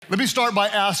Let me start by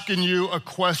asking you a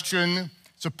question.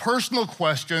 It's a personal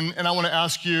question, and I want to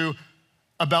ask you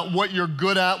about what you're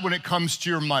good at when it comes to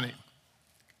your money.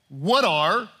 What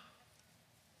are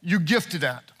you gifted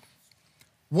at?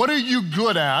 What are you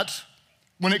good at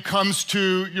when it comes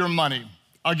to your money?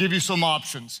 I'll give you some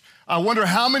options. I wonder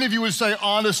how many of you would say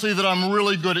honestly that I'm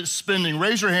really good at spending.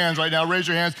 Raise your hands right now, raise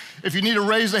your hands. If you need to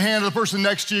raise the hand of the person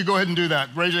next to you, go ahead and do that.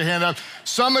 Raise your hand up.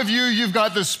 Some of you, you've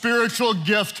got the spiritual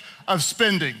gift of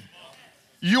spending.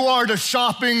 You are to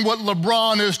shopping what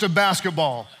LeBron is to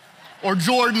basketball, or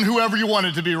Jordan, whoever you want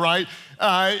it to be, right?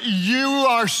 You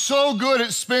are so good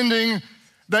at spending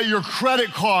that your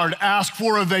credit card asks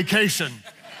for a vacation.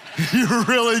 You're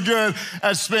really good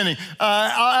at spending.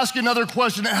 I'll ask you another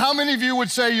question. How many of you would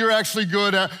say you're actually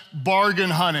good at bargain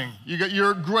hunting?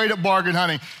 You're great at bargain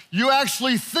hunting. You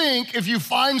actually think if you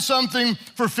find something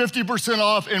for 50%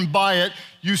 off and buy it,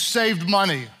 you saved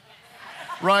money,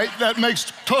 right? That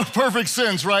makes perfect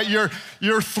sense, right? You're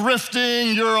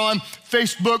thrifting, you're on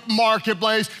Facebook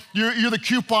Marketplace, you're the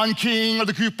coupon king or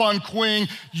the coupon queen.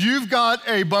 You've got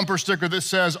a bumper sticker that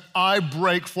says, I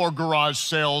break for garage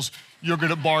sales. You're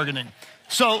good at bargaining.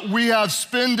 So we have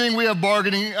spending, we have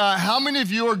bargaining. How many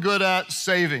of you are good at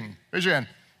saving? Raise your hand.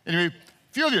 Anyway,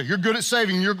 a few of you, you're good at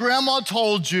saving. Your grandma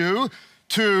told you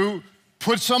to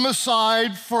put some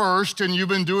aside first, and you've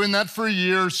been doing that for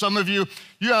years. Some of you,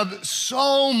 you have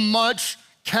so much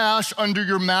cash under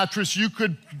your mattress, you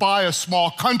could buy a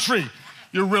small country.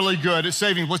 You're really good at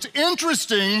saving. What's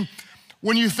interesting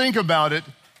when you think about it,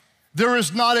 there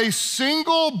is not a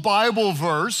single Bible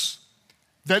verse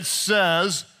that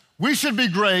says we should be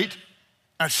great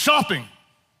at shopping.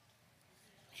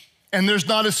 And there's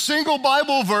not a single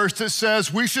Bible verse that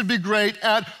says we should be great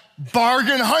at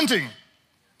bargain hunting.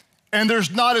 And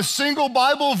there's not a single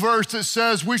Bible verse that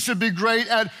says we should be great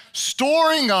at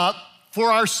storing up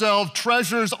for ourselves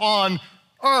treasures on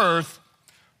earth.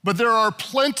 But there are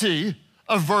plenty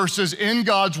of verses in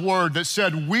God's word that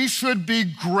said we should be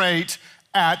great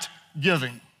at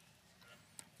giving.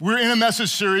 We're in a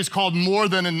message series called More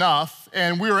Than Enough,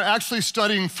 and we are actually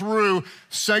studying through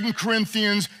 2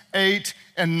 Corinthians 8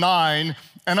 and 9.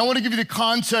 And I want to give you the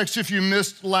context if you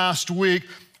missed last week.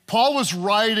 Paul was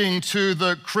writing to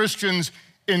the Christians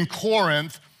in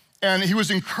Corinth, and he was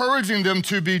encouraging them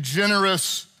to be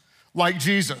generous like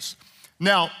Jesus.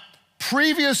 Now,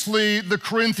 previously, the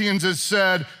Corinthians had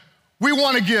said, we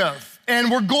want to give,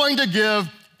 and we're going to give,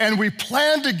 and we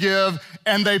plan to give,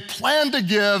 and they planned to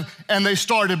give, and they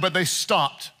started, but they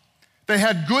stopped. They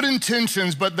had good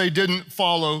intentions, but they didn't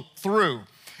follow through.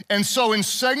 And so in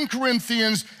 2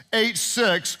 Corinthians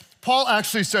 8:6, Paul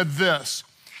actually said this.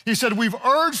 He said, we've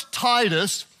urged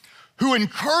Titus, who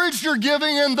encouraged your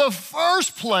giving in the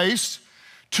first place,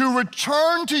 to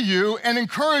return to you and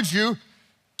encourage you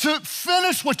to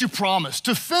finish what you promised,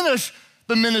 to finish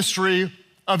the ministry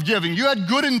of giving. You had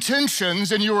good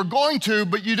intentions and you were going to,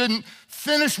 but you didn't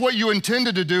finish what you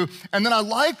intended to do. And then I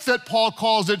like that Paul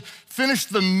calls it finish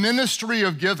the ministry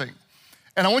of giving.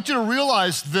 And I want you to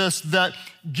realize this, that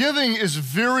giving is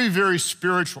very, very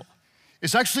spiritual.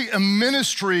 It's actually a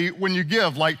ministry when you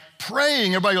give, like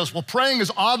praying. Everybody goes, well, praying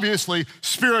is obviously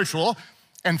spiritual,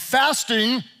 and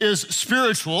fasting is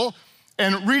spiritual,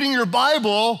 and reading your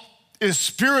Bible is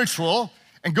spiritual,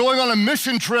 and going on a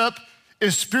mission trip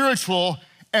is spiritual,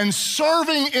 and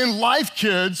serving in Life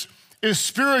Kids is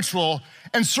spiritual,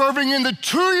 and serving in the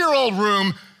 2-year-old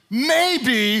room may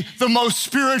be the most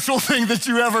spiritual thing that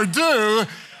you ever do.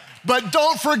 But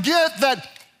don't forget that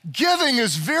giving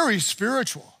is very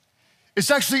spiritual. It's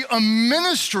actually a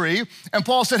ministry, and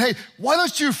Paul said, hey, why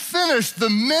don't you finish the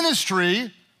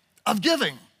ministry of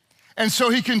giving? And so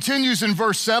he continues in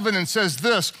verse 7 and says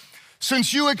this,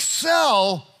 since you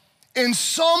excel in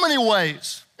so many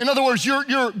ways, in other words,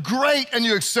 you're great and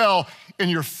you excel in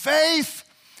your faith,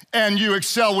 and you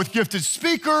excel with gifted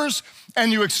speakers,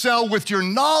 and you excel with your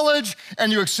knowledge,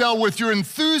 and you excel with your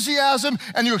enthusiasm,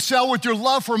 and you excel with your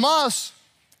love from us.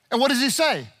 And what does he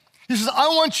say? He says, I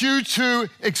want you to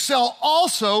excel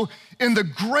also in the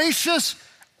gracious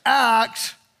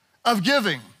act of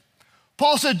giving.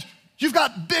 Paul said, you've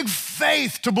got big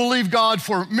faith to believe God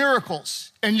for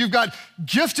miracles, and you've got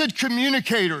gifted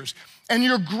communicators, and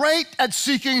you're great at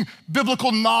seeking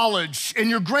biblical knowledge, and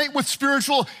you're great with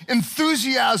spiritual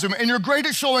enthusiasm, and you're great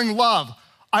at showing love.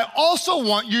 I also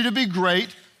want you to be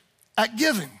great at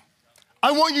giving.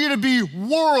 I want you to be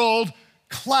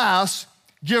world-class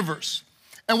givers.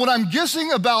 And what I'm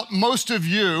guessing about most of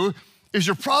you is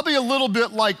you're probably a little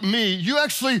bit like me. You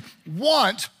actually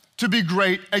want to be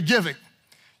great at giving.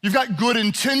 You've got good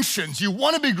intentions. You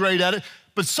want to be great at it,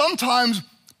 but sometimes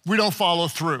we don't follow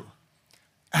through.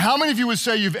 How many of you would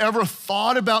say you've ever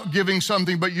thought about giving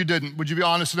something but you didn't? Would you be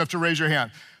honest enough to raise your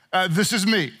hand? This is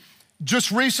me.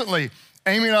 Just recently,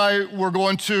 Amy and I were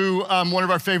going to one of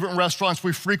our favorite restaurants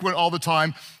we frequent all the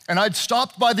time, and I'd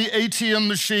stopped by the ATM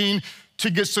machine to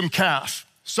get some cash.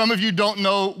 Some of you don't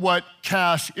know what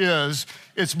cash is.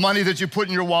 It's money that you put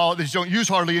in your wallet that you don't use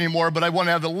hardly anymore, but I want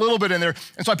to have a little bit in there.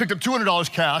 And so I picked up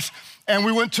 $200 cash, and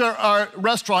we went to our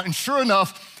restaurant, and sure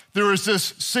enough, there was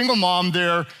this single mom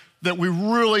there that we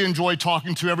really enjoy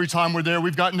talking to every time we're there.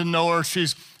 We've gotten to know her.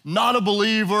 She's not a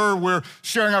believer. We're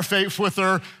sharing our faith with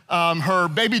her. Her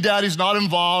baby daddy's not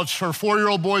involved. Her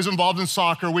 4-year-old boy's involved in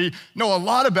soccer. We know a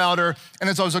lot about her. And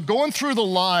as I was going through the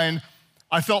line,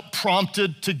 I felt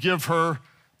prompted to give her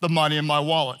the money in my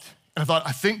wallet. And I thought,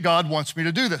 I think God wants me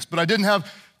to do this. But I didn't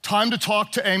have time to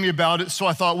talk to Amy about it. So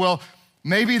I thought, well,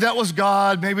 maybe that was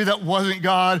God, maybe that wasn't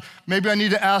God. Maybe I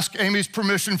need to ask Amy's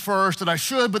permission first, and I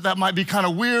should, but that might be kind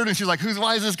of weird. And she's like,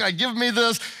 why is this guy giving me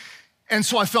this? And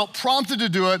so I felt prompted to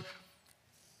do it,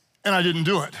 and I didn't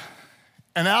do it.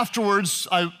 And afterwards,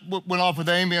 I went off with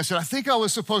Amy. I said, I think I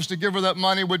was supposed to give her that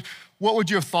money. What would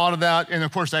you have thought of that? And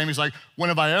of course, Amy's like, when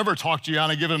have I ever talked to you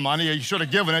on giving money? You should have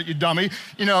given it, you dummy.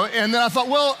 And then I thought,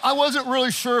 well, I wasn't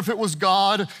really sure if it was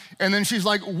God. And then she's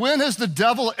like, when has the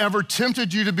devil ever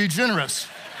tempted you to be generous?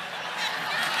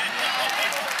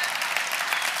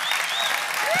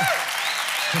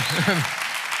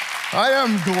 I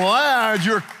am glad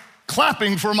you're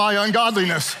clapping for my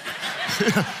ungodliness.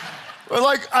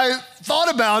 But I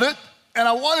thought about it, and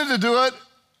I wanted to do it,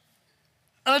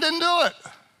 and I didn't do it.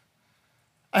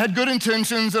 I had good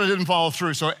intentions, and I didn't follow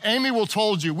through. So Amy will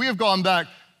told you, we have gone back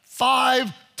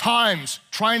 5 times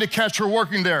trying to catch her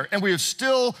working there, and we have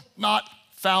still not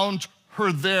found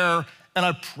her there. And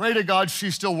I pray to God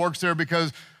she still works there,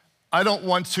 because I don't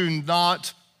want to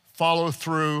not follow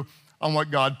through on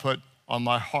what God put on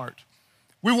my heart.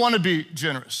 We want to be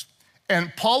generous.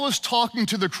 And Paul was talking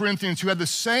to the Corinthians who had the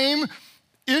same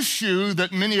issue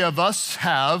that many of us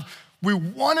have. We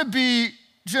want to be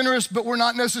generous, but we're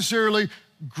not necessarily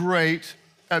great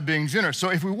at being generous. So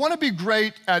if we want to be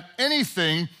great at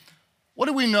anything, what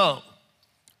do we know?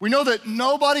 We know that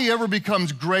nobody ever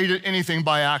becomes great at anything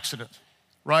by accident,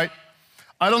 right?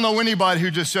 I don't know anybody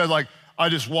who just said, I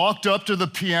just walked up to the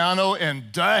piano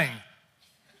and dang,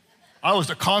 I was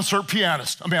a concert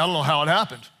pianist. I don't know how it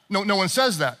happened. No one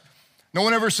says that. No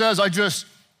one ever says, I just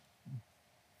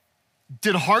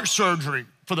did heart surgery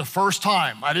for the first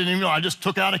time. I didn't even know, I just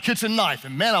took out a kitchen knife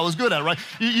and man, I was good at it, right?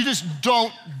 You just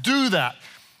don't do that.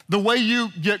 The way you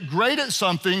get great at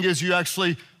something is you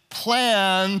actually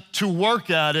plan to work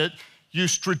at it. You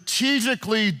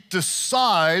strategically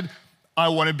decide, I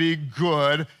want to be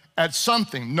good at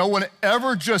something. No one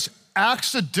ever just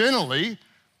accidentally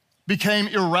became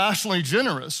irrationally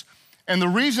generous. And the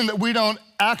reason that we don't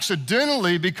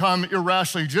accidentally become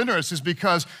irrationally generous is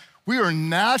because we are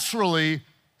naturally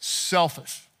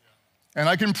selfish. And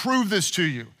I can prove this to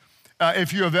you.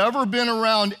 If you have ever been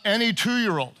around any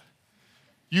 2-year-old,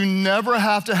 you never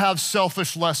have to have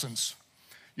selfish lessons.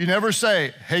 You never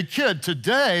say, hey kid,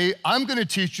 today I'm gonna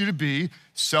teach you to be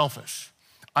selfish.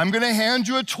 I'm gonna hand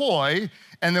you a toy,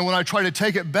 and then when I try to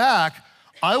take it back,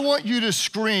 I want you to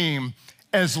scream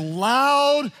as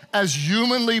loud as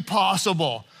humanly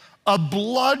possible. A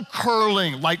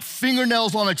blood-curdling, like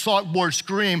fingernails on a chalkboard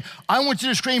scream. I want you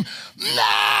to scream,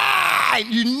 nah!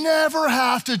 You never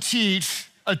have to teach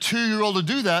a 2-year-old to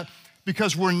do that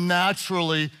because we're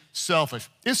naturally selfish.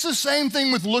 It's the same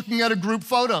thing with looking at a group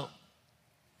photo.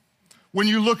 When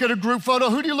you look at a group photo,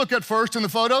 who do you look at first in the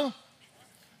photo?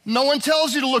 No one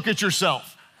tells you to look at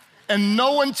yourself. And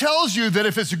no one tells you that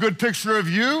if it's a good picture of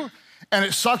you and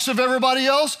it sucks of everybody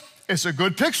else, it's a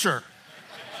good picture.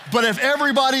 But if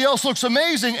everybody else looks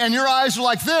amazing and your eyes are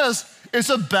like this, it's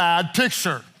a bad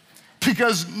picture.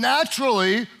 Because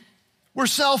naturally, we're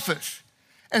selfish.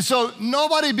 And so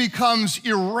nobody becomes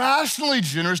irrationally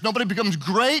generous, nobody becomes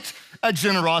great at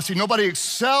generosity, nobody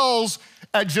excels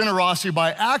at generosity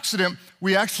by accident.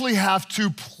 We actually have to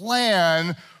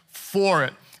plan for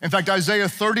it. In fact, Isaiah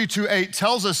 32:8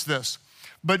 tells us this.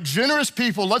 But generous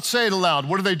people, let's say it aloud,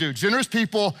 what do? Generous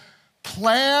people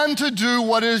plan to do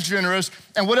what is generous,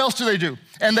 and what else do?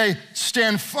 And they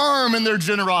stand firm in their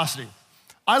generosity.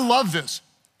 I love this.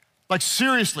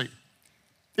 Seriously,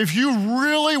 if you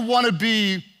really want to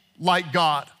be like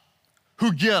God,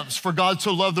 who gives, for God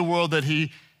so loved the world that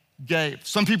he gave.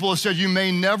 Some people have said you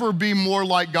may never be more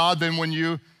like God than when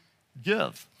you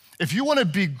give. If you want to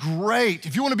be great,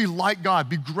 if you want to be like God,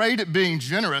 be great at being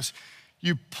generous,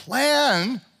 you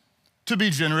plan to be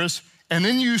generous, and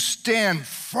then you stand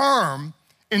firm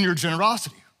in your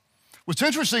generosity, What's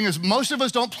interesting is most of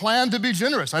us don't plan to be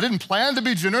generous. I didn't plan to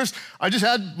be generous. I just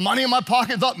had money in my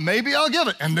pocket, thought maybe I'll give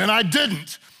it, and then I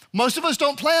didn't. Most of us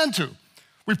don't plan to.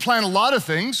 We plan a lot of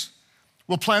things.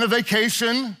 We'll plan a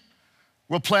vacation.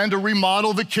 We'll plan to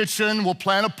remodel the kitchen. We'll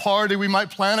plan a party. We might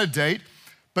plan a date.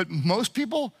 But most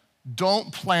people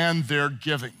don't plan their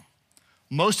giving.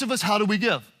 Most of us, how do we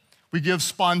give? We give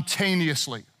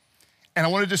spontaneously. And I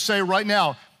wanted to say right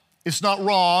now, it's not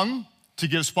wrong to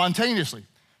give spontaneously.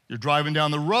 You're driving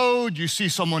down the road, you see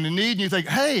someone in need, and you think,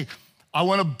 hey, I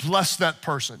want to bless that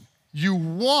person. You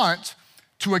want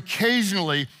to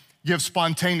occasionally give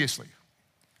spontaneously.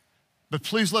 But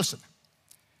please listen.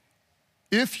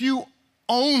 If you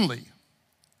only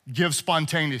give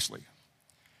spontaneously,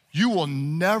 you will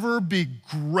never be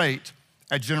great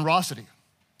at generosity.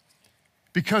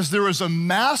 Because there is a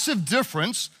massive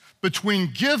difference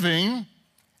between giving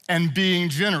and being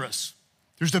generous.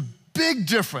 There's a big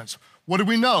difference. What do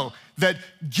we know? That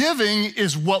giving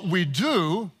is what we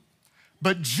do,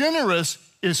 but generous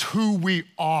is who we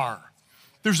are.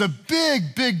 There's a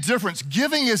big, big difference.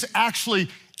 Giving is actually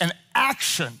an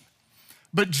action,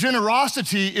 but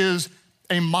generosity is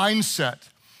a mindset.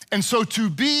 And so to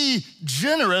be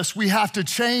generous, we have to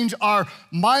change our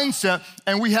mindset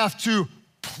and we have to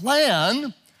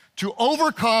plan to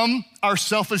overcome our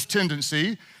selfish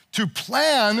tendency, to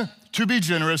plan to be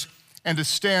generous, and to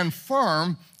stand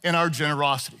firm in our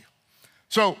generosity.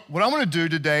 So what I want to do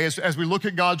today is, as we look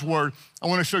at God's word, I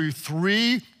want to show you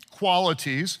 3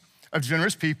 qualities of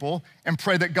generous people and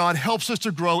pray that God helps us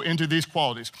to grow into these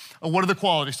qualities. What are the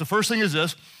qualities? The first thing is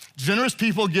this: generous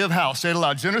people give how? Say it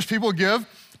aloud. Generous people give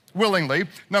willingly.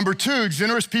 Number 2,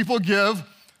 generous people give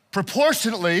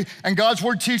proportionately, and God's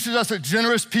word teaches us that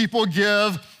generous people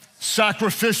give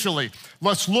sacrificially.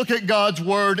 Let's look at God's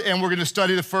word, and we're going to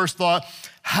study the first thought.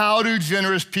 How do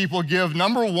generous people give?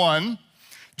 Number 1,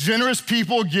 generous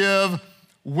people give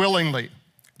willingly.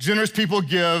 Generous people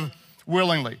give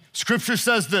willingly. Scripture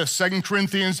says this, 2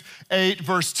 Corinthians 8,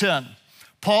 verse 10.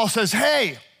 Paul says,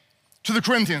 hey, to the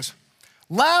Corinthians,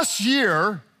 last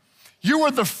year you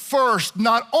were the first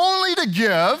not only to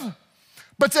give,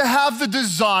 but to have the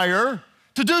desire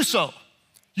to do so.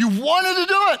 You wanted to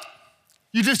do it,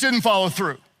 you just didn't follow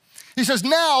through. He says,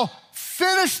 now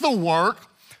finish the work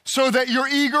so that your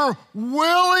eager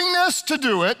willingness to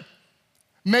do it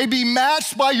may be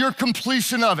matched by your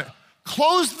completion of it.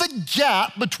 Close the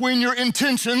gap between your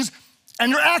intentions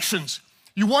and your actions.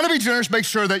 You want to be generous, make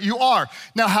sure that you are.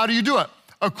 Now, how do you do it?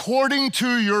 According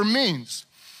to your means.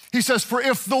 He says, for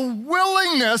if the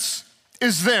willingness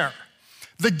is there,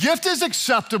 the gift is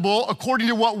acceptable according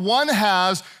to what one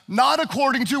has, not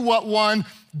according to what one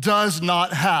does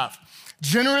not have.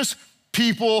 Generous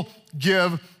people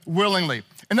give willingly.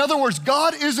 In other words,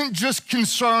 God isn't just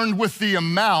concerned with the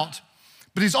amount,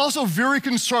 but he's also very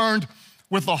concerned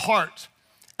with the heart.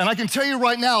 And I can tell you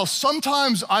right now,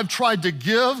 sometimes I've tried to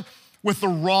give with the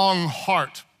wrong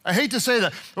heart. I hate to say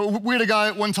that. We had a guy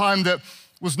at one time that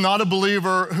was not a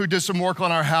believer who did some work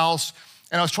on our house,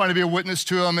 and I was trying to be a witness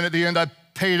to him, and at the end I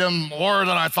paid him more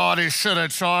than I thought he should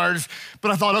have charged.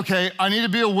 But I thought, okay, I need to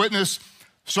be a witness,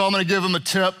 so I'm gonna give him a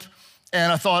tip. And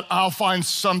I thought, I'll find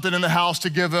something in the house to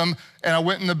give him. And I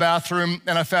went in the bathroom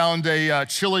and I found a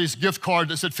Chili's gift card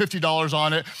that said $50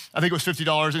 on it. I think it was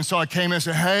 $50. And so I came in and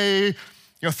said, hey,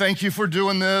 thank you for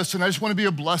doing this. And I just want to be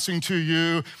a blessing to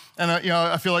you. And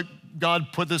I feel like God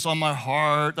put this on my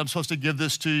heart. I'm supposed to give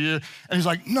this to you. And he's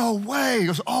like, no way. He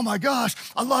goes, oh my gosh,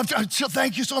 I love you.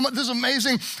 Thank you so much. This is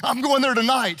amazing. I'm going there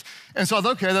tonight. And so I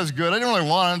thought, okay, that's good. I didn't really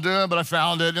want to do it, but I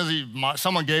found it.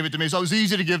 Someone gave it to me, so it was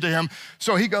easy to give to him.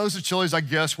 So he goes to Chili's, I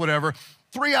guess, whatever.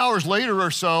 3 hours later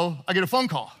or so, I get a phone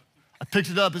call. I picked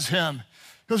it up, it's him.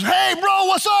 He goes, hey, bro,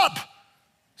 what's up?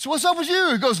 So what's up with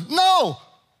you? He goes, no,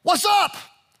 what's up?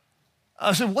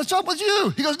 I said, what's up with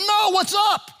you? He goes, no, what's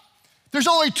up? There's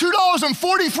only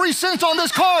 $2.43 on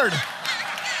this card.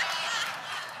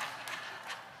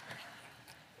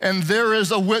 And there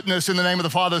is a witness in the name of the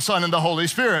Father, the Son, and the Holy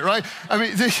Spirit, right? I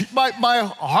mean, my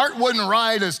heart wasn't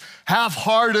right, as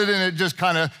half-hearted, and it just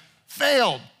kind of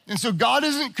failed. And so God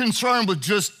isn't concerned with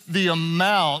just the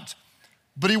amount,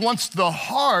 but he wants the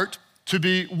heart to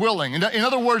be willing. In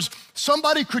other words,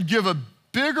 somebody could give a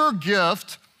bigger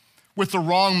gift with the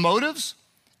wrong motives,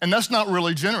 and that's not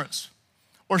really generous.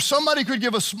 Or somebody could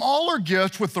give a smaller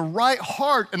gift with the right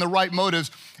heart and the right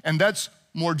motives, and that's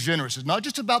more generous. It's not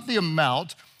just about the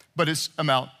amount, but it's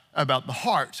about the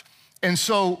heart. And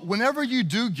so whenever you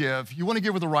do give, you want to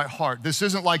give with the right heart. This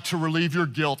isn't like to relieve your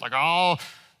guilt, like, oh,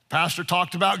 pastor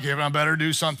talked about giving, I better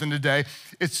do something today.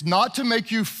 It's not to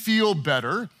make you feel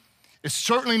better. It's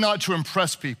certainly not to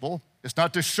impress people. It's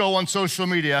not to show on social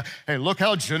media, hey, look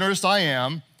how generous I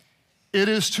am. It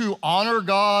is to honor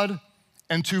God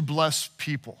and to bless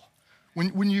people.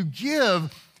 When you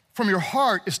give from your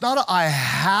heart, it's not a I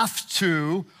have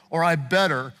to or I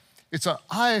better. It's a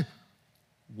I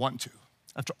want to.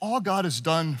 After all God has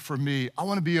done for me, I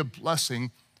want to be a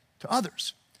blessing to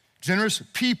others. Generous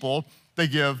people, they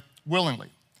give willingly.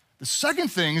 The second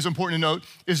thing is important to note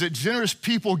is that generous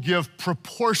people give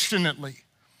proportionately.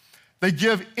 They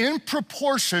give in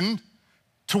proportion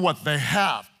to what they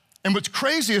have. And what's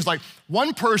crazy is like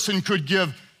one person could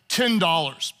give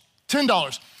 $10,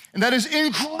 and that is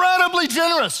incredibly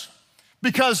generous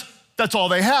because that's all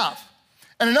they have.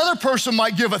 And another person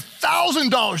might give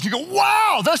 $1,000. You go,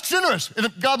 wow, that's generous. And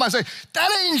God might say,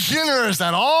 that ain't generous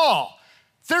at all.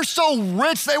 They're so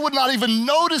rich, they would not even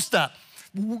notice that.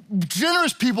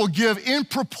 Generous people give in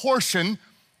proportion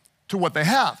to what they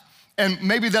have. And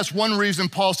maybe that's one reason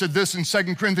Paul said this in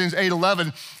 2 Corinthians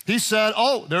 8:11. He said,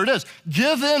 oh, there it is.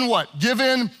 Give in what? Give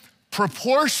in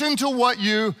proportion to what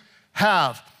you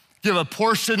have. Give a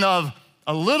portion of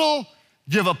a little,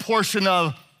 give a portion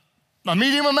of a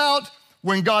medium amount.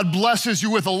 When God blesses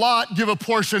you with a lot, give a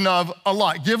portion of a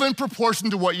lot. Give in proportion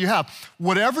to what you have.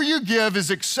 Whatever you give is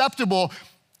acceptable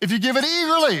if you give it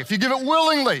eagerly, if you give it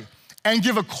willingly, and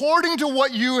give according to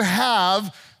what you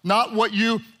have, not what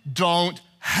you don't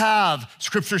have.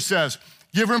 Scripture says,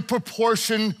 give in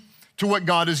proportion to what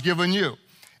God has given you.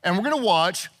 And we're gonna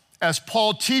watch as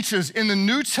Paul teaches in the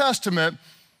New Testament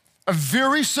a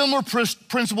very similar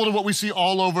principle to what we see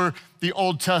all over the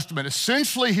Old Testament.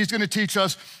 Essentially, he's gonna teach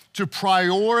us to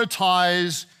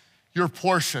prioritize your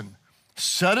portion.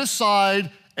 Set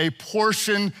aside a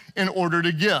portion in order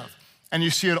to give. And you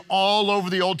see it all over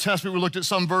the Old Testament. We looked at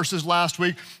some verses last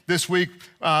week. This week,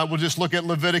 we'll just look at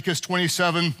Leviticus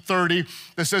 27:30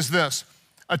 that says this,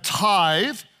 a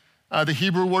tithe, the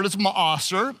Hebrew word is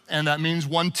ma'aser, and that means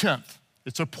 1/10.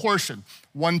 It's a portion.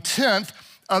 1/10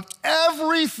 of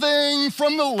everything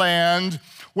from the land,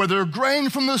 whether grain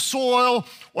from the soil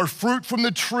or fruit from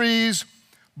the trees,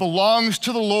 belongs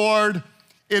to the Lord.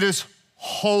 It is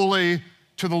holy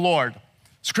to the Lord.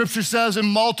 Scripture says in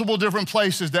multiple different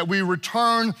places that we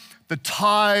return the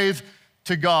tithe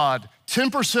to God.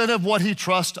 10% of what he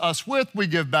trusts us with, we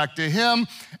give back to him.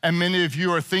 And many of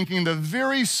you are thinking the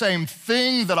very same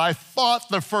thing that I thought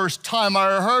the first time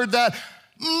I heard that.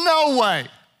 No way.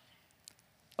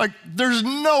 Like, there's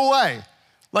no way.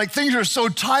 Like, things are so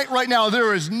tight right now,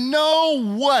 there is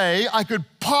no way I could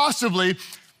possibly,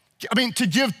 to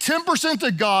give 10%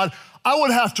 to God, I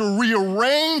would have to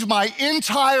rearrange my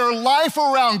entire life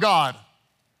around God.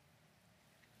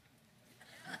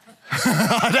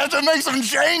 I'd have to make some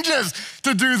changes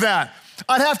to do that.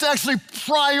 I'd have to actually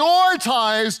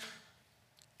prioritize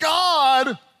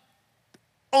God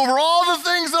over all the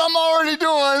things that I'm already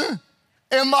doing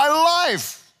in my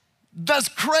life. That's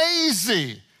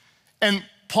crazy. And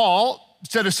Paul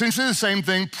said essentially the same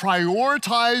thing,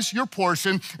 prioritize your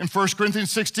portion. In 1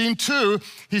 Corinthians 16:2,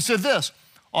 he said this,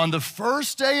 on the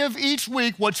first day of each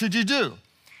week, what should you do?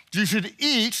 You should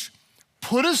each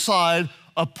put aside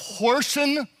a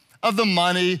portion of the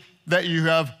money that you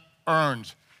have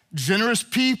earned. Generous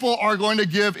people are going to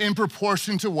give in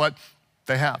proportion to what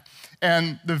they have.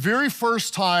 And the very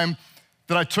first time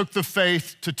that I took the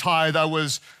faith to tithe, I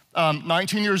was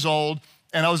 19 years old,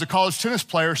 and I was a college tennis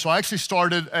player, so I actually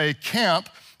started a camp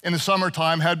in the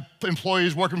summertime, had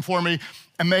employees working for me,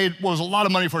 and made what was a lot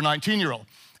of money for a 19-year-old.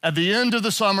 At the end of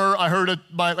the summer, I heard it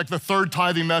by like the third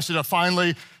tithing message. I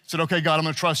finally said, okay, God, I'm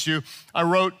gonna trust you. I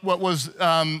wrote what was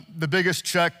the biggest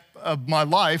check of my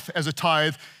life as a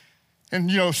tithe, and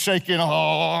shaking,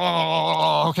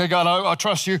 oh, okay, God, I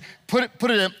trust you. Put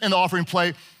it in the offering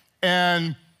plate,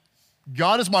 and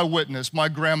God is my witness, my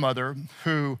grandmother,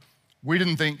 who we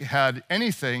didn't think had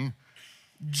anything,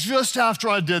 just after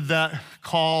I did that,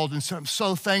 called and said, I'm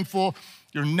so thankful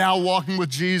you're now walking with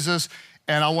Jesus,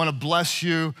 and I want to bless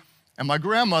you. And my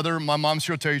grandmother, my mom's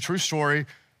here to tell you a true story,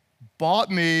 bought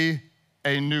me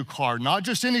a new car. Not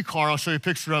just any car, I'll show you a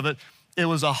picture of it. It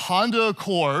was a Honda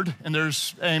Accord, and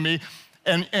there's Amy.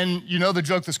 And you know the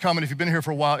joke that's coming if you've been here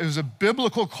for a while. It was a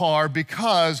biblical car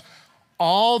because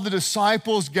all the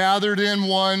disciples gathered in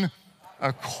one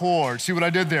accord. See what I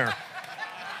did there?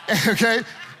 Okay?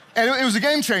 And it was a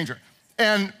game changer.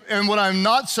 And what I'm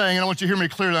not saying, and I want you to hear me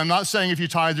clearly, I'm not saying if you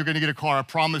tithe, you're gonna get a car. I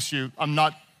promise you, I'm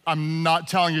not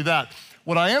telling you that.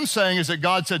 What I am saying is that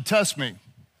God said, test me.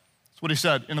 That's what he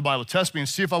said in the Bible. Test me and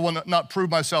see if I will not prove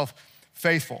myself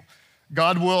faithful.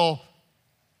 God will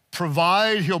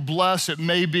provide, he'll bless. It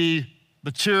may be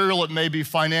material, it may be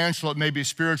financial, it may be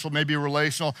spiritual, it may be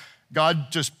relational.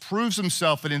 God just proves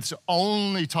himself, and it's the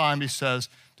only time he says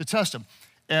to test him.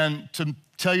 And to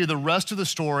tell you the rest of the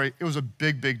story, it was a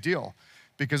big, big deal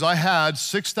because I had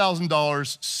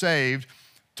 $6,000 saved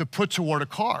to put toward a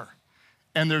car.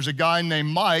 And there's a guy named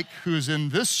Mike who's in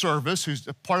this service, who's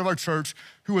a part of our church,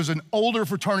 who was an older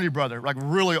fraternity brother, like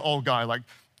really old guy, like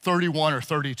 31 or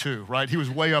 32, right? He was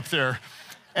way up there.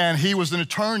 And he was an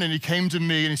attorney, and he came to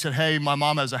me and he said, hey, my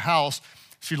mom has a house.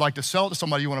 She'd like to sell it to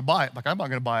somebody. You want to buy it? Like, I'm not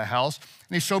going to buy a house.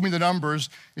 And he showed me the numbers.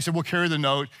 He said, we'll carry the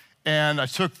note. And I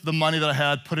took the money that I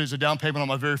had, put it as a down payment on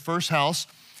my very first house.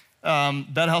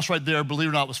 That house right there, believe it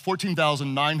or not, was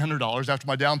 $14,900. After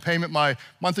my down payment, my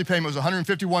monthly payment was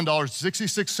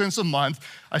 $151.66 a month.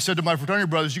 I said to my fraternity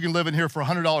brothers, you can live in here for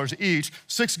 $100 each.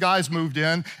 6 guys moved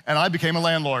in, and I became a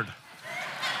landlord.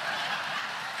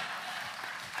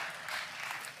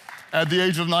 At the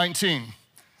age of 19.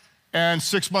 And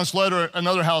 6 months later,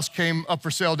 another house came up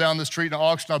for sale down the street in an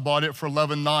auction. I bought it for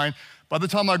 $11,900. By the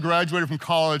time I graduated from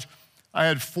college, I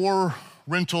had 4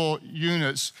 rental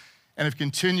units and have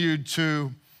continued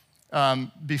to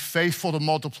be faithful to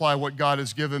multiply what God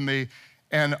has given me.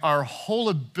 And our whole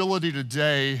ability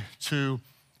today to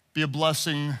be a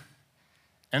blessing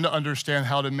and to understand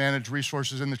how to manage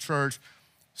resources in the church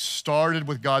started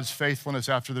with God's faithfulness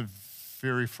after the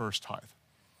very first tithe.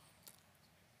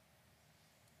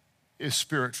 Is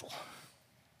spiritual,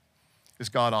 is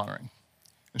God honoring.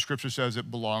 And Scripture says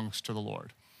it belongs to the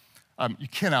Lord. You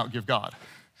can't outgive God.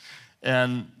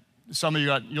 And some of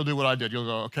you, you'll do what I did. You'll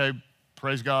go, okay,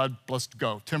 praise God, let's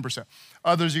go, 10%.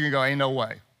 Others, you can go, ain't no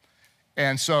way.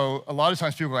 And so a lot of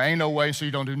times people go, ain't no way, so you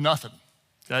don't do nothing,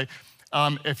 okay?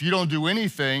 If you don't do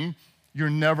anything, you're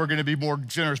never gonna be more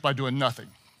generous by doing nothing.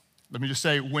 Let me just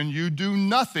say, when you do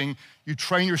nothing, you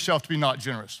train yourself to be not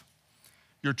generous.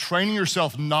 You're training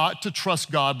yourself not to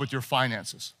trust God with your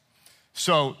finances.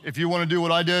 So if you wanna do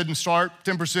what I did and start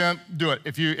 10%, do it.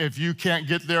 If you can't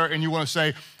get there and you wanna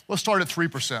say, let's start at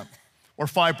 3% or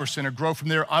 5% or grow from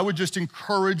there, I would just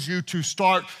encourage you to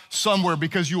start somewhere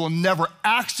because you will never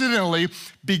accidentally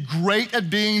be great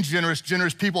at being generous.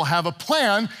 Generous people have a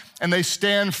plan and they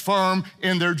stand firm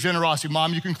in their generosity.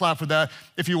 Mom, you can clap for that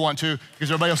if you want to because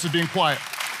everybody else is being quiet.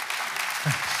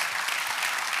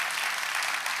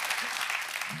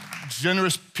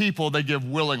 Generous people, they give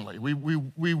willingly.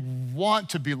 We want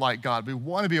to be like God. We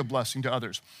want to be a blessing to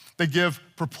others. They give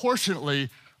proportionately,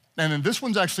 and then this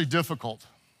one's actually difficult.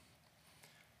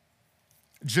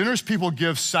 Generous people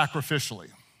give sacrificially.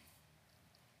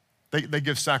 They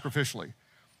give sacrificially.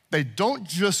 They don't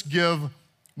just give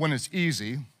when it's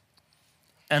easy,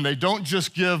 and they don't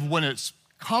just give when it's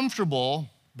comfortable,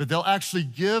 but they'll actually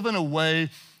give in a way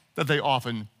that they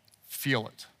often feel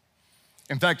it.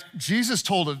 In fact, Jesus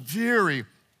told a very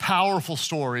powerful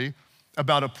story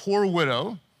about a poor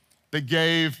widow that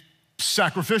gave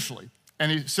sacrificially.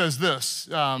 And he says this,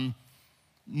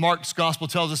 Mark's gospel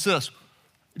tells us this.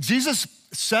 Jesus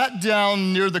sat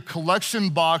down near the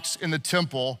collection box in the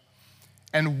temple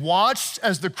and watched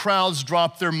as the crowds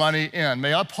dropped their money in.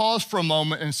 May I pause for a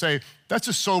moment and say, that's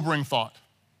a sobering thought.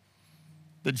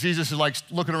 That Jesus is like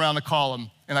looking around the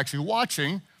column and actually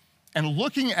watching and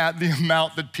looking at the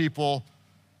amount that people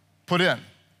put in.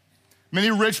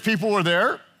 Many rich people were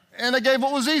there, and they gave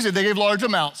what was easy. They gave large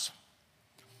amounts.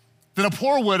 Then a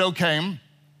poor widow came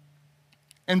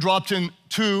and dropped in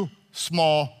 2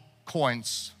 small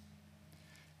coins.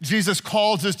 Jesus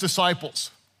called his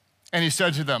disciples, and he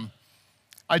said to them,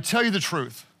 I tell you the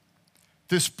truth,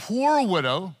 this poor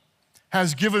widow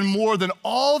has given more than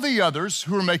all the others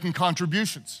who are making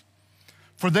contributions,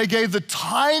 for they gave the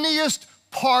tiniest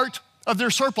part of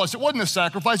their surplus. It wasn't a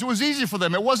sacrifice, it was easy for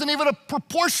them. It wasn't even a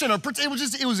proportion,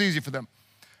 it was easy for them.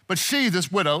 But she,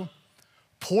 this widow,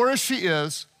 poor as she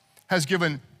is, has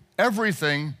given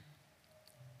everything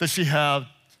that she had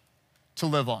to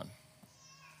live on.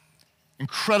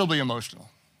 Incredibly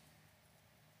emotional.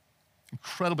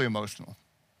 Incredibly emotional.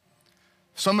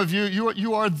 Some of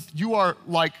you are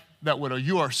like that widow.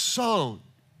 You are so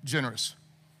generous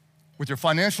with your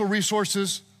financial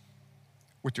resources,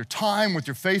 with your time, with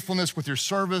your faithfulness, with your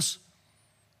service.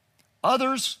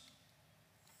 Others,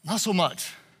 not so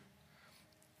much.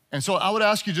 And so I would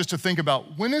ask you just to think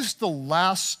about, when is the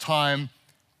last time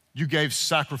you gave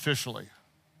sacrificially?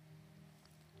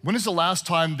 When is the last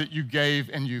time that you gave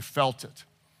and you felt it?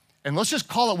 And let's just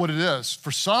call it what it is.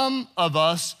 For some of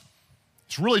us,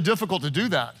 it's really difficult to do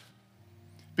that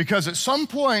because at some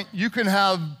point you can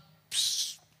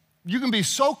be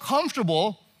so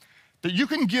comfortable that you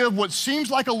can give what seems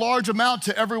like a large amount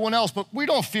to everyone else, but we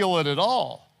don't feel it at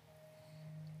all.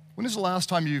 When is the last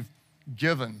time you've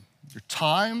given your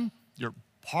time, your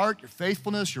heart, your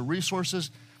faithfulness, your resources,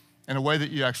 in a way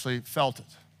that you actually felt it.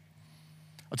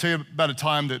 I'll tell you about a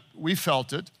time that we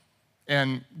felt it,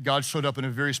 and God showed up in a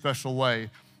very special way.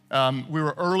 We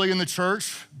were early in the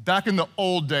church, back in the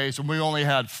old days when we only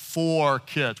had 4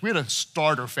 kids. We had a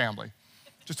starter family,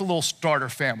 just a little starter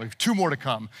family, 2 more to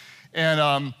come.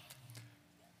 And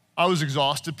I was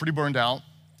exhausted, pretty burned out,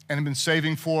 and had been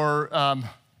saving for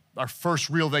our first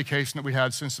real vacation that we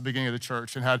had since the beginning of the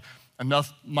church, and had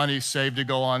enough money saved to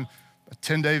go on a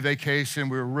 10-day vacation.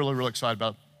 We were really, really excited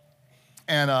about it.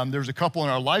 And there was a couple in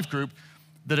our life group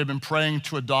that had been praying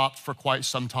to adopt for quite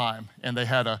some time. And they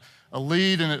had a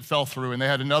lead and it fell through. And they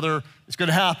had another, it's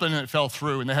gonna happen, and it fell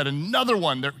through. And they had another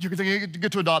one, you're gonna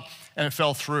get to adopt, and it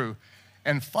fell through.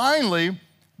 And finally,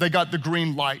 they got the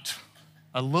green light.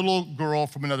 A little girl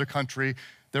from another country,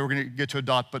 they were gonna get to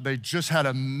adopt, but they just had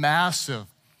a massive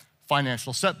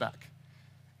financial setback.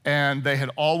 And they had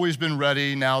always been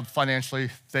ready. Now financially,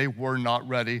 they were not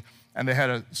ready. And they had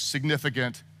a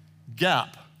significant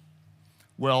gap.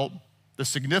 Well, the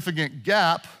significant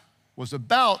gap was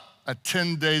about a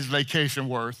 10 days vacation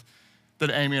worth that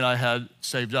Amy and I had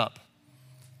saved up.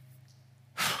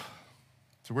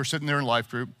 So we're sitting there in life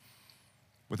group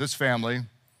with this family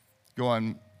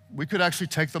going, we could actually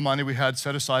take the money we had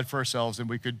set aside for ourselves and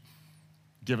we could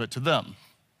give it to them.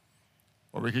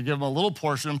 Or we could give them a little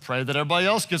portion and pray that everybody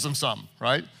else gives them some,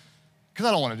 right? Because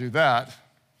I don't want to do that.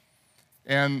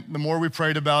 And the more we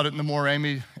prayed about it and the more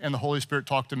Amy and the Holy Spirit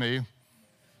talked to me,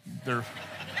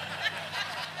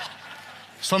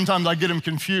 sometimes I get them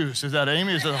confused. Is that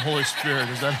Amy? Is that the Holy Spirit?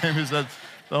 Is that Amy? Is that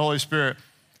the Holy Spirit?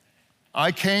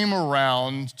 I came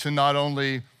around to not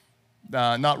only,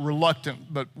 not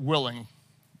reluctant, but willing.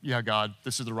 Yeah, God,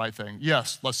 this is the right thing.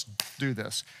 Yes, let's do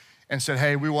this. And said,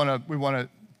 hey, we want to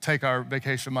take our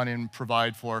vacation money and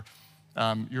provide for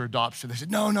your adoption. They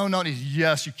said, no.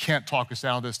 Yes, you can't talk us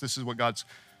out of this. This is what God's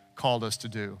called us to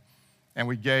do. And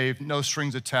we gave, no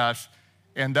strings attached.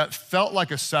 And that felt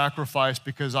like a sacrifice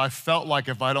because I felt like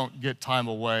if I don't get time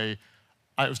away,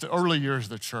 it was the early years of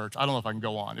the church. I don't know if I can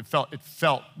go on. It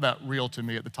felt that real to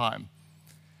me at the time.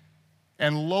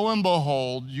 And lo and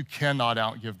behold, you cannot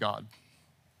outgive God.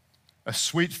 A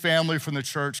sweet family from the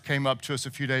church came up to us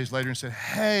a few days later and said,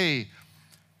 hey,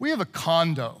 we have a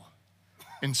condo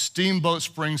in Steamboat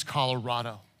Springs,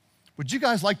 Colorado. Would you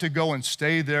guys like to go and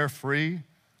stay there free?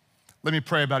 Let me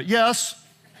pray about it. Yes,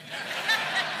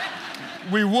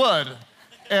 we would.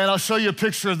 And I'll show you a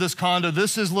picture of this condo.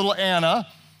 This is little Anna,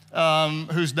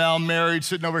 who's now married,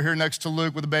 sitting over here next to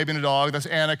Luke with a baby and a dog. That's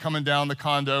Anna coming down the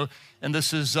condo. And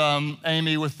this is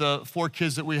Amy with the 4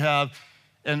 kids that we have.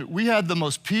 And we had the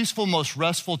most peaceful, most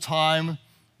restful time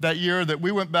that year that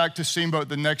we went back to Steamboat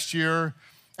the next year,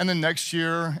 and the next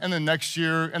year, and the next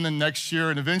year, and the next year.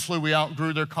 And eventually we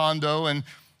outgrew their condo, and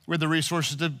we had the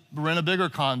resources to rent a bigger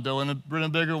condo and rent a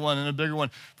bigger one and a bigger one.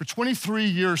 For 23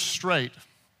 years straight,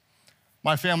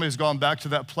 my family has gone back to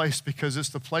that place because it's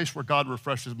the place where God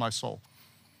refreshes my soul.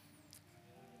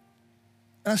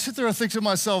 And I sit there and think to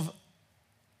myself,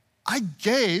 I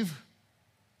gave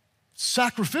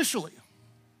sacrificially.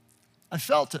 I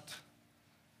felt it.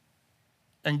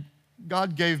 And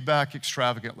God gave back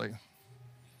extravagantly.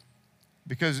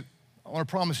 Because I want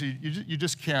to promise you, you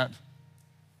just can't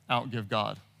outgive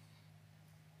God.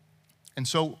 And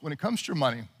so when it comes to your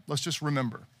money, let's just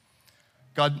remember,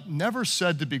 God never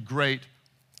said to be great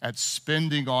at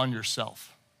spending on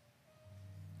yourself.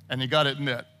 And you got to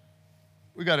admit,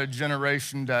 we got a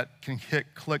generation that can hit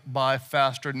click buy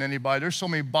faster than anybody. There's so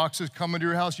many boxes coming to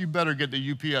your house, you better get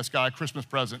the UPS guy a Christmas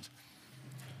present.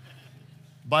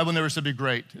 The Bible never said be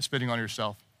great at spending on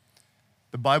yourself.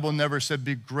 The Bible never said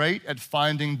be great at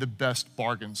finding the best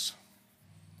bargains.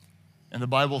 And the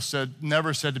Bible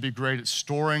never said to be great at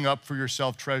storing up for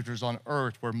yourself treasures on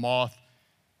earth where moth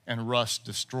and rust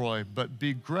destroy, but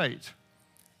be great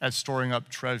at storing up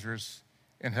treasures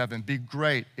in heaven. Be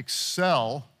great,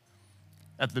 excel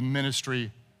at the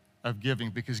ministry of giving,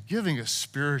 because giving is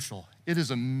spiritual. It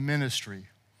is a ministry.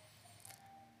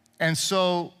 And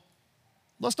so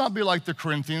let's not be like the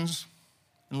Corinthians,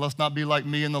 and let's not be like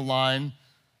me in the line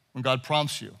when God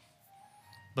prompts you,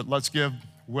 but let's give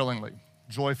willingly,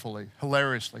 joyfully,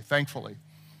 hilariously, thankfully,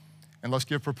 and let's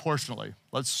give proportionally.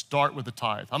 Let's start with the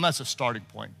tithe. That's a starting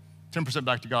point. 10%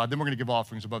 back to God, then we're gonna give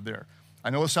offerings above there. I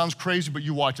know it sounds crazy, but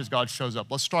you watch as God shows up.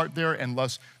 Let's start there and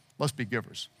let's be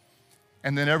givers.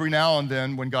 And then every now and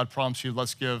then when God prompts you,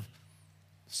 let's give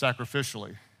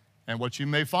sacrificially. And what you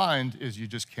may find is you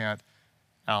just can't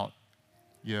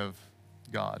outgive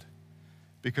God.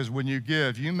 Because when you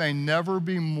give, you may never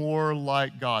be more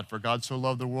like God. For God so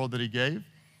loved the world that he gave.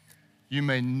 You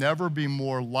may never be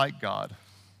more like God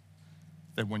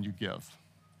than when you give.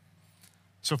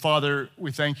 So Father,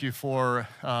 we thank you for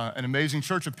an amazing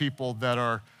church of people that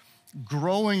are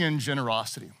growing in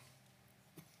generosity.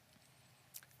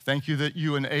 Thank you that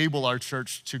you enable our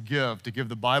church to give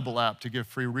the Bible app, to give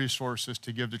free resources,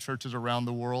 to give to churches around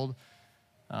the world,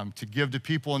 to give to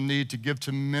people in need, to give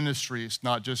to ministries,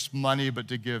 not just money, but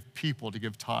to give people, to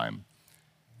give time,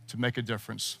 to make a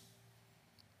difference.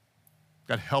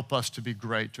 God, help us to be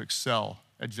great, to excel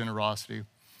at generosity.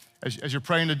 As you're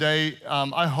praying today,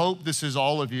 I hope this is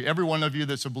all of you, every one of you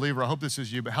that's a believer, I hope this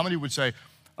is you, but how many would say,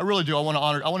 I really do, I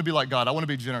want to be like God, I want to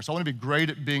be generous, I want to be great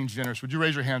at being generous. Would you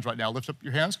raise your hands right now? Lift up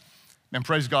your hands and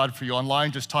praise God for you.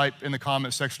 Online, just type in the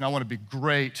comment section, I want to be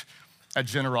great at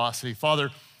generosity. Father,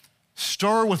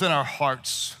 stir within our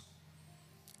hearts.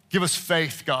 Give us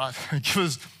faith, God.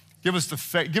 Give us the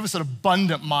faith, give us an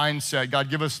abundant mindset.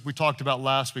 God, we talked about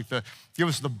last week, give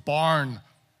us the barn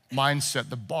mindset,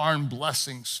 the barn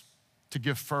blessings to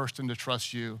give first and to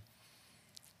trust you.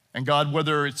 And God,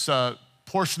 whether it's a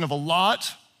portion of a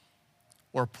lot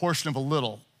or a portion of a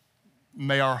little,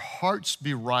 may our hearts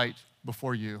be right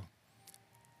before you.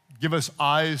 Give us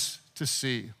eyes to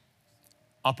see,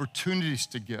 opportunities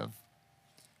to give,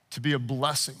 to be a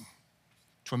blessing,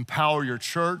 to empower your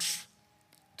church,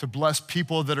 to bless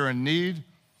people that are in need,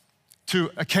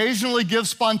 to occasionally give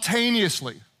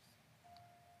spontaneously,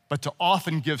 but to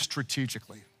often give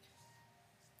strategically,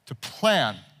 to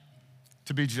plan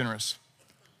to be generous,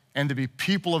 and to be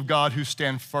people of God who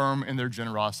stand firm in their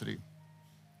generosity.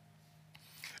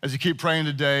 As you keep praying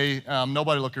today,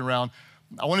 nobody looking around,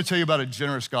 I want to tell you about a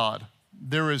generous God.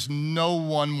 There is no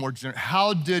one more generous.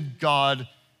 How did God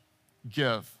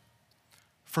give?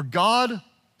 For God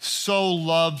so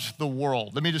loved the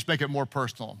world. Let me just make it more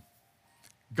personal.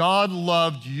 God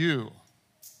loved you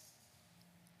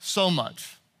so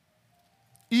much.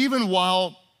 Even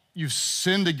while you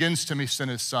sinned against him, he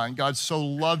sent his son. God so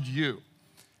loved you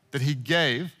that he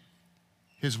gave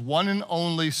his one and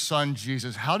only son,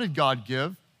 Jesus. How did God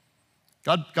give?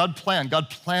 God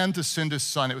planned to send his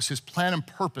son. It was his plan and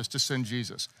purpose to send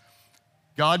Jesus.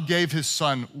 God gave his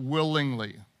son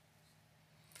willingly.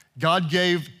 God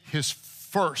gave his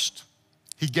first.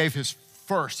 He gave his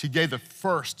first. He gave the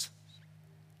first.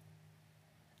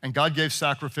 And God gave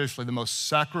sacrificially the most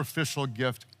sacrificial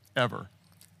gift ever.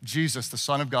 Jesus, the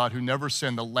Son of God, who never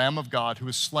sinned, the Lamb of God, who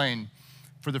was slain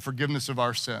for the forgiveness of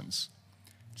our sins.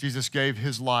 Jesus gave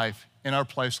his life in our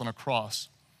place on a cross,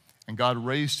 and God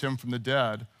raised him from the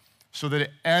dead so that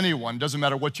anyone, doesn't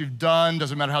matter what you've done,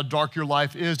 doesn't matter how dark your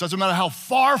life is, doesn't matter how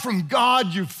far from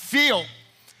God you feel,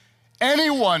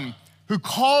 anyone who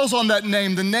calls on that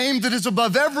name, the name that is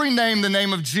above every name, the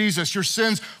name of Jesus, your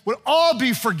sins would all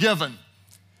be forgiven.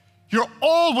 Your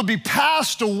old would be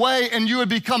passed away and you would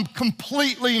become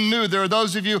completely new. There are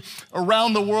those of you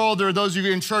around the world, there are those of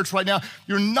you in church right now,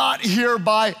 you're not here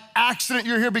by accident,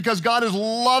 you're here because God is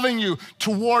loving you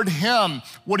toward him.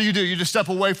 What do? You just step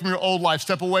away from your old life,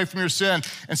 step away from your sin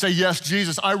and say, yes,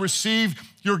 Jesus, I receive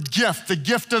your gift, the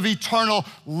gift of eternal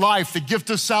life, the gift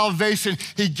of salvation.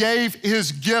 He gave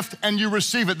his gift and you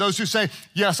receive it. Those who say,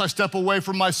 yes, I step away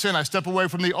from my sin, I step away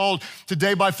from the old.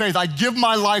 Today by faith, I give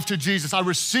my life to Jesus. I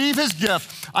receive his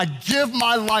gift. I give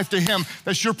my life to him.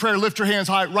 That's your prayer. Lift your hands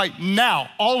high right now,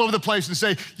 all over the place and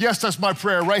say, yes, that's my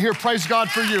prayer. Right here, praise God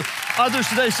for you. Others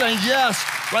today saying, yes,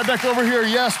 right back over here,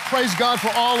 yes, praise God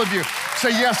for all of you. Say,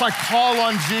 yes, I call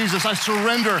on Jesus. I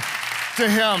surrender to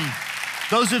him.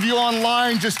 Those of you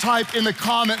online, just type in the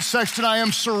comment section, I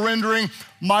am surrendering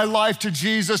my life to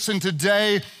Jesus. And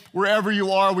today, wherever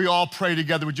you are, we all pray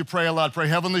together. Would you pray aloud? Pray,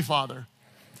 Heavenly Father,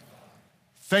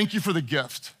 thank you for the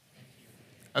gift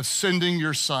of sending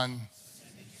your son.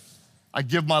 I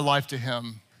give my life to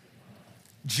him.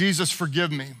 Jesus,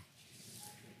 forgive me.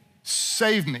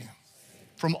 Save me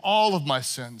from all of my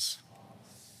sins.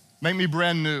 Make me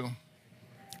brand new.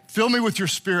 Fill me with your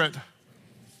spirit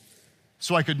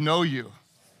so I could know you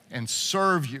and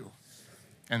serve you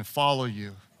and follow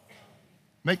you.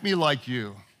 Make me like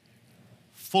you,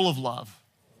 full of love,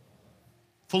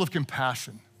 full of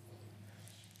compassion,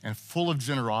 and full of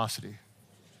generosity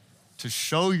to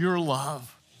show your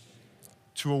love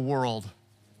to a world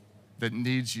that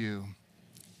needs you.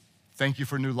 Thank you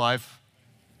for new life.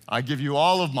 I give you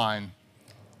all of mine.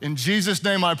 In Jesus'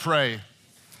 name I pray.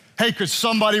 Hey, could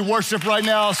somebody worship right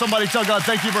now? Somebody tell God,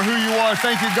 thank you for who you are.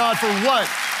 Thank you, God, for what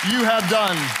you have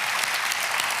done.